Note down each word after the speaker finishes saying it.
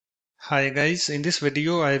Hi guys, in this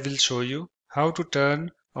video I will show you how to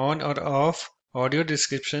turn on or off audio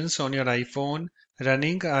descriptions on your iPhone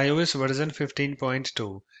running iOS version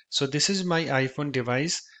 15.2. So this is my iPhone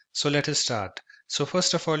device. So let us start. So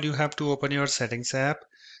first of all you have to open your settings app.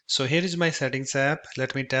 So here is my settings app.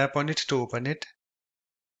 Let me tap on it to open it.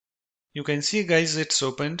 You can see guys it's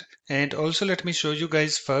opened, and also let me show you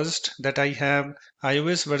guys first that I have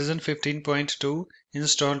iOS version 15.2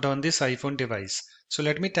 installed on this iPhone device. So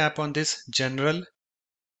let me tap on this general,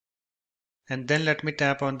 and then let me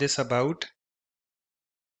tap on this about,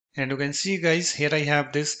 and you can see guys here I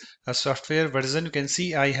have this software version. You can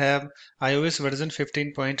see I have iOS version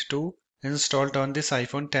 15.2 installed on this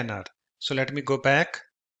iPhone XR. So let me go back.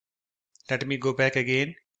 Let me go back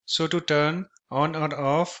again. So to turn on or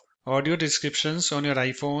off audio descriptions on your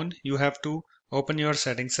iPhone, you have to open your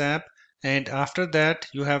settings app, and after that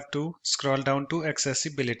you have to scroll down to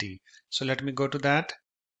accessibility. So let me go to that.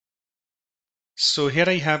 So here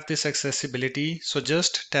I have this accessibility. So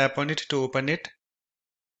just tap on it to open it.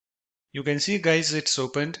 You can see guys it's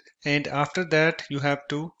opened, and after that you have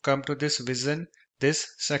to come to this vision, this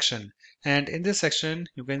section, and in this section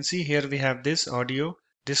you can see here we have this audio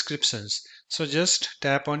descriptions. So just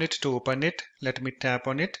tap on it to open it. Let me tap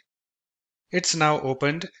on it. It's now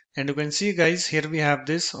opened, and you can see guys here we have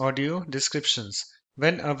this audio descriptions.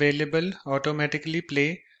 When available, automatically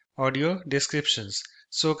play audio descriptions.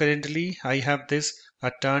 So currently I have this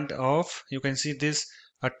turned off. You can see this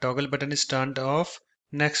toggle button is turned off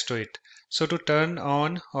next to it. So to turn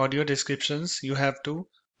on audio descriptions, you have to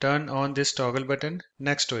turn on this toggle button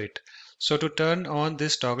next to it. So to turn on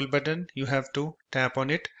this toggle button, you have to tap on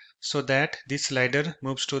it so that the slider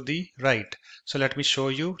moves to the right. So let me show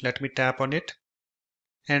you. Let me tap on it,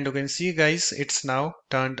 and you can see guys it's now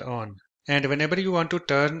turned on. And whenever you want to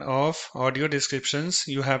turn off audio descriptions,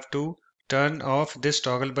 you have to turn off this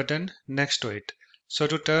toggle button next to it. So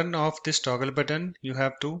to turn off this toggle button, you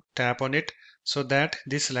have to tap on it so that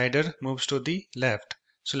the slider moves to the left.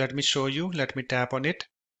 So let me show you. Let me tap on it,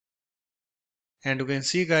 and you can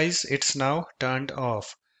see guys it's now turned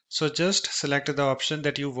off. So just select the option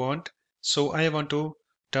that you want. So I want to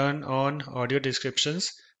turn on audio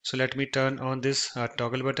descriptions. So let me turn on this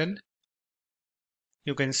toggle button.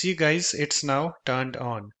 You can see guys it's now turned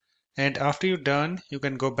on, and after you're done you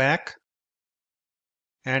can go back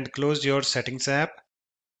and close your settings app.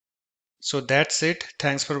 So that's it.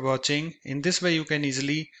 Thanks for watching. In this way you can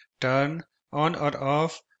easily turn on or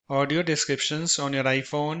off audio descriptions on your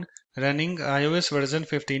iPhone running iOS version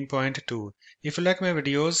 15.2. If you like my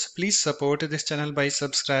videos, please support this channel by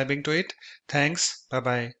subscribing to it. Thanks. Bye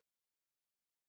bye.